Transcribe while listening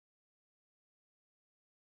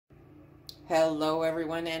Hello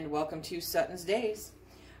everyone and welcome to SuttonsDaze.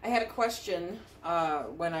 I had a question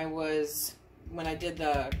when I did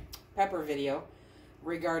the pepper video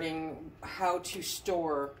regarding how to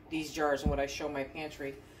store these jars and what I show my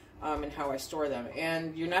pantry and how I store them.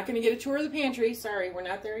 And you're not going to get a tour of the pantry, sorry, we're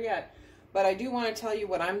not there yet. But I do want to tell you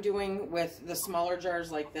what I'm doing with the smaller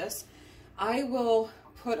jars like this. I will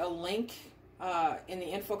put a link in the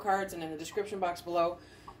info cards and in the description box below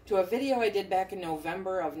to a video I did back in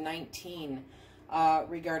November of 19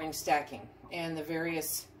 regarding stacking and the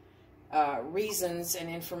various reasons and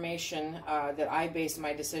information that I based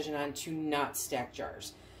my decision on to not stack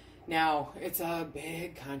jars. Now, it's a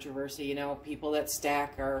big controversy, you know, people that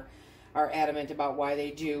stack are adamant about why they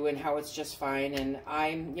do and how it's just fine, and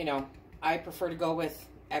I prefer to go with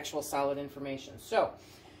actual solid information. So,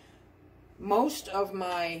 most of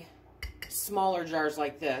my smaller jars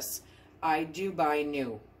like this, I do buy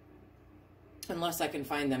new. Unless I can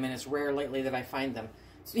find them, and it's rare lately that I find them.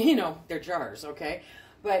 So, you know, they're jars, okay?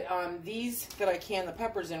 But these that I can the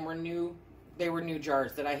peppers in were new. They were new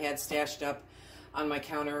jars that I had stashed up on my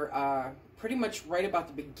counter pretty much right about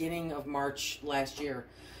the beginning of March last year.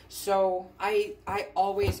 So I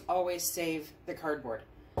always save the cardboard.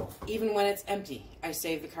 Even when it's empty, I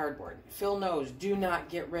save the cardboard. Phil knows, do not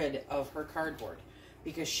get rid of her cardboard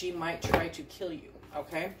because she might try to kill you,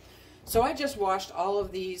 okay? So I just washed all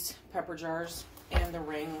of these pepper jars and the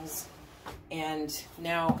rings, and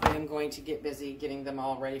now I'm going to get busy getting them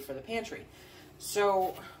all ready for the pantry.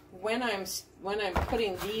 So when I'm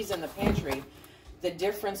putting these in the pantry, the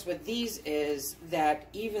difference with these is that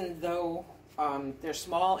even though they're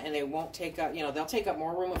small and they won't take up, you know, they'll take up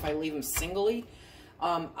more room if I leave them singly,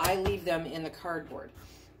 I leave them in the cardboard.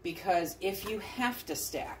 Because if you have to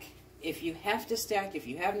stack, if you have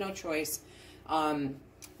no choice,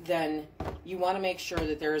 then you want to make sure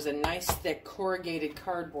that there is a nice thick corrugated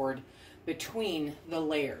cardboard between the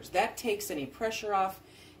layers. That takes any pressure off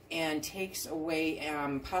and takes away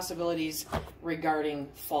possibilities regarding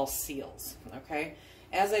false seals, okay?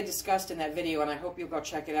 As I discussed in that video, and I hope you'll go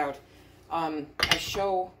check it out, I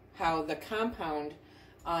show how the compound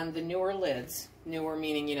on the newer lids, newer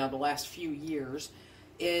meaning, you know, the last few years,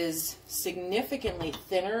 is significantly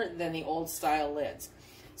thinner than the old style lids.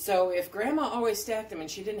 So if Grandma always stacked them and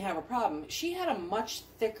she didn't have a problem, she had a much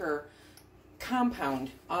thicker compound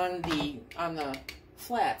on the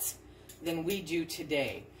flats than we do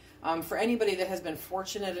today. For anybody that has been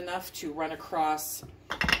fortunate enough to run across,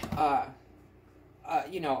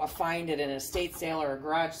 you know, a find at an estate sale or a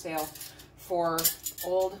garage sale for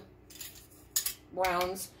old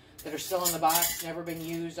rounds that are still in the box, never been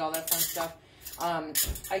used, all that fun stuff,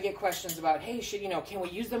 I get questions about, hey, should, you know, can we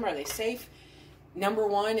use them? Are they safe? Number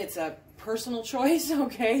one, it's a personal choice,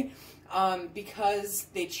 okay, because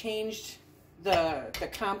they changed the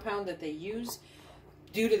compound that they use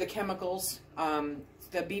due to the chemicals. The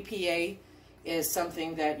BPA is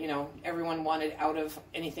something that, you know, everyone wanted out of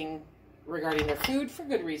anything regarding their food for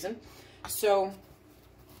good reason. So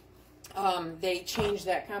they changed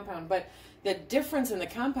that compound, but the difference in the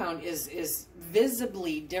compound is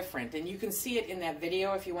visibly different, and you can see it in that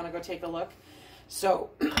video if you want to go take a look. So,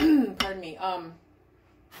 pardon me,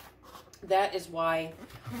 that is why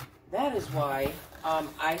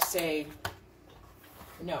I say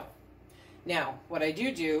no. Now, what I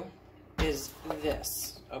do is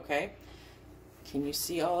this, okay? Can you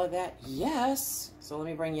see all of that? Yes. So let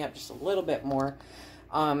me bring you up just a little bit more.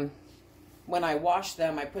 When I wash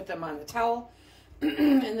them, I put them on the towel,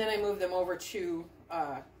 and then I move them over to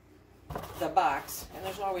the box, and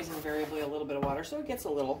there's always invariably a little bit of water, so it gets a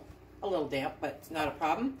little damp, but it's not a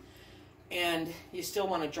problem. And you still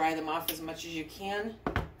want to dry them off as much as you can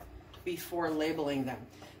before labeling them.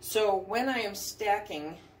 So when I am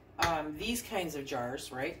stacking these kinds of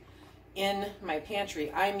jars, right, in my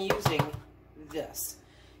pantry, I'm using this.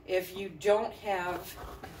 If you don't have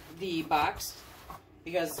the box,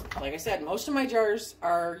 because like I said, most of my jars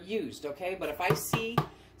are used, okay, but if I see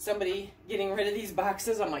somebody getting rid of these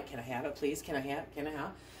boxes, I'm like, can I have it, please? Can I have it? Can I have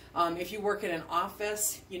it? If you work in an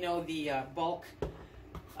office, you know, the bulk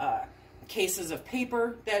cases of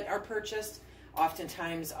paper that are purchased,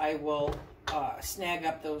 oftentimes I will snag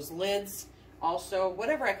up those lids also,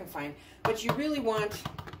 whatever I can find. But you really want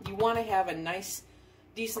to have a nice,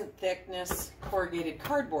 decent thickness corrugated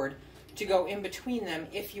cardboard to go in between them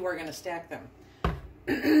if you are going to stack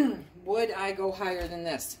them. Would I go higher than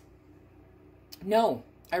this? No,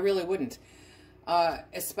 I really wouldn't.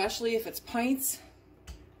 Especially if it's pints.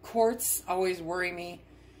 Quarts always worry me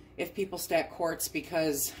if people stack quarts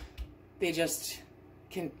because they just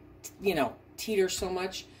can, you know, teeter so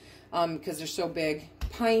much because they're so big.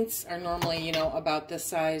 Pints are normally, you know, about this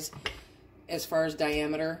size. as far as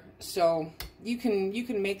diameter. So you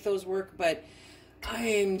can make those work, but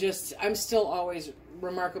I'm still always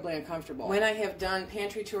remarkably uncomfortable. When I have done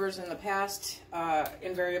pantry tours in the past,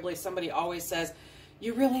 invariably somebody always says,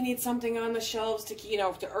 you really need something on the shelves to, you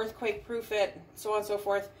know, to earthquake proof it, so on and so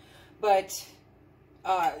forth. But,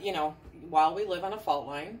 you know, while we live on a fault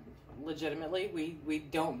line, legitimately, we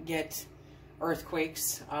don't get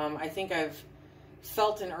earthquakes. I think I've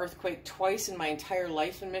felt an earthquake twice in my entire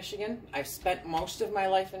life in Michigan. I've spent most of my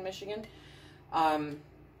life in Michigan.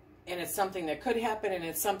 And it's something that could happen, and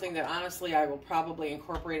it's something that honestly I will probably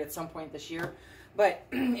incorporate at some point this year. But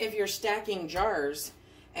if you're stacking jars,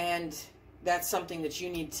 and that's something that you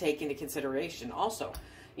need to take into consideration also,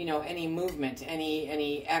 you know, any movement,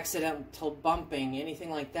 any accidental bumping,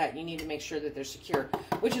 anything like that, you need to make sure that they're secure,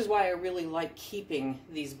 which is why I really like keeping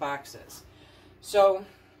these boxes. So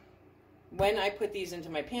when I put these into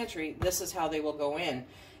my pantry, this is how they will go in,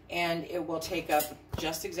 and it will take up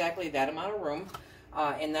just exactly that amount of room.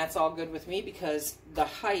 And that's all good with me because the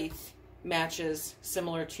height matches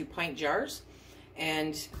similar to pint jars.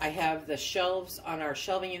 And I have the shelves on our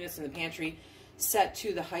shelving units in the pantry set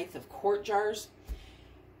to the height of quart jars.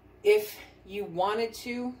 If I wanted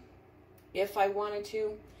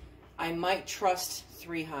to, I might trust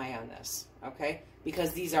 3 high on this, okay?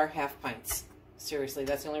 Because these are half pints. Seriously,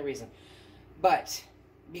 that's the only reason. But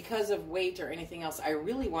because of weight or anything else, I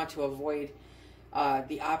really want to avoid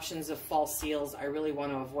the options of false seals. I really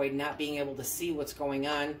want to avoid not being able to see what's going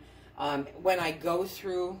on. When I go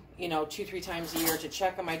through, you know, 2-3 times a year to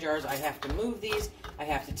check on my jars, I have to move these. I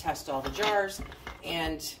have to test all the jars,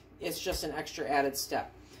 and it's just an extra added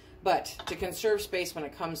step. But to conserve space when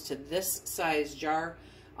it comes to this size jar,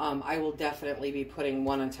 I will definitely be putting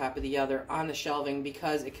one on top of the other on the shelving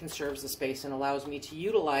because it conserves the space and allows me to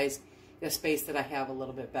utilize the space that I have a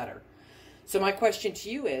little bit better. So my question to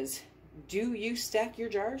you is, do you stack your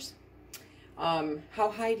jars?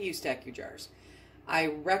 How high do you stack your jars? I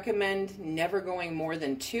recommend never going more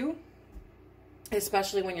than 2,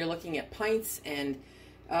 especially when you're looking at pints, and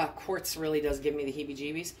quarts really does give me the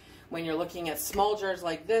heebie-jeebies. When you're looking at small jars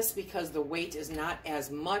like this, because the weight is not as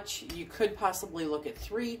much, you could possibly look at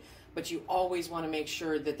 3, but you always want to make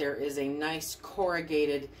sure that there is a nice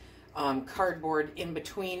corrugated cardboard in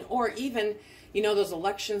between, or even, you know, those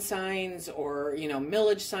election signs or, you know,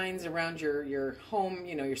 millage signs around your home,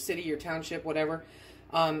 you know, your city, your township, whatever.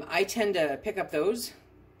 I tend to pick up those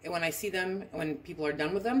when I see them, when people are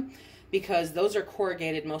done with them, because those are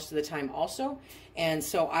corrugated most of the time also. And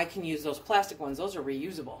so I can use those plastic ones. Those are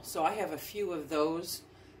reusable. So I have a few of those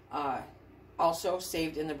also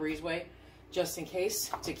saved in the breezeway, just in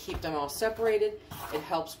case, to keep them all separated. It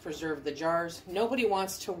helps preserve the jars. Nobody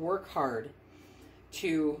wants to work hard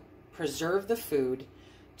to preserve the food,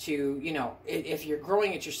 to, you know, if you're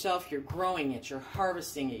growing it yourself, you're growing it, you're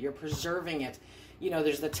harvesting it, you're preserving it. You know,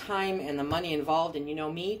 there's the time and the money involved, and you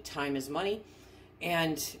know me, time is money.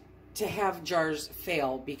 And to have jars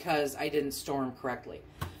fail because I didn't store them correctly.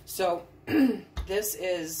 So this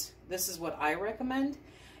is what I recommend,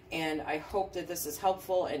 and I hope that this is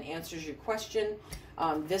helpful and answers your question.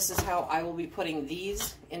 This is how I will be putting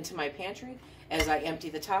these into my pantry. As I empty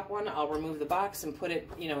the top one, I'll remove the box and put it,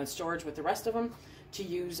 you know, in storage with the rest of them to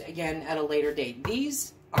use again at a later date.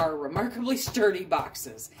 These are remarkably sturdy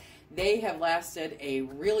boxes. They have lasted a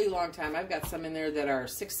really long time. I've got some in there that are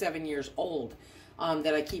 6-7 years old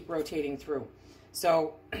that I keep rotating through.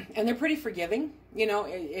 So, and they're pretty forgiving. You know,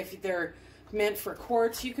 if they're meant for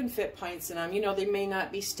quarts, you can fit pints in them. You know, they may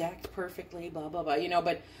not be stacked perfectly, blah, blah, blah, you know,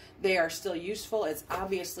 but they are still useful. It's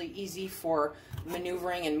obviously easy for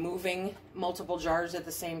maneuvering and moving multiple jars at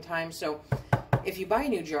the same time. So if you buy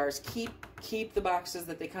new jars, keep the boxes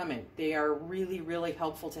that they come in. They are really, really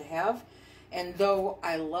helpful to have. And though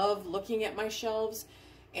I love looking at my shelves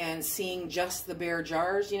and seeing just the bare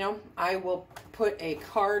jars, you know, I will put a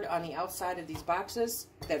card on the outside of these boxes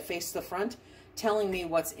that face the front telling me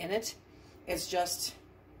what's in it. It's just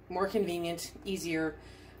more convenient, easier,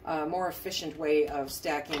 more efficient way of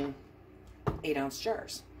stacking 8-ounce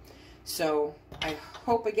jars. So I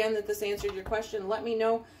hope again that this answered your question. Let me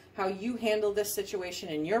know how you handle this situation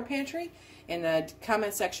in your pantry in the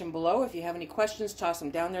comment section below. If you have any questions, toss them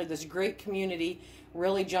down there. This great community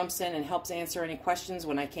really jumps in and helps answer any questions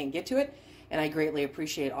when I can't get to it, and I greatly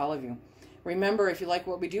appreciate all of you. Remember, if you like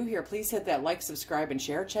what we do here, please hit that like, subscribe, and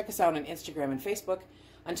share. Check us out on Instagram and Facebook.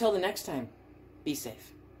 Until the next time, be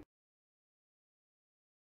safe.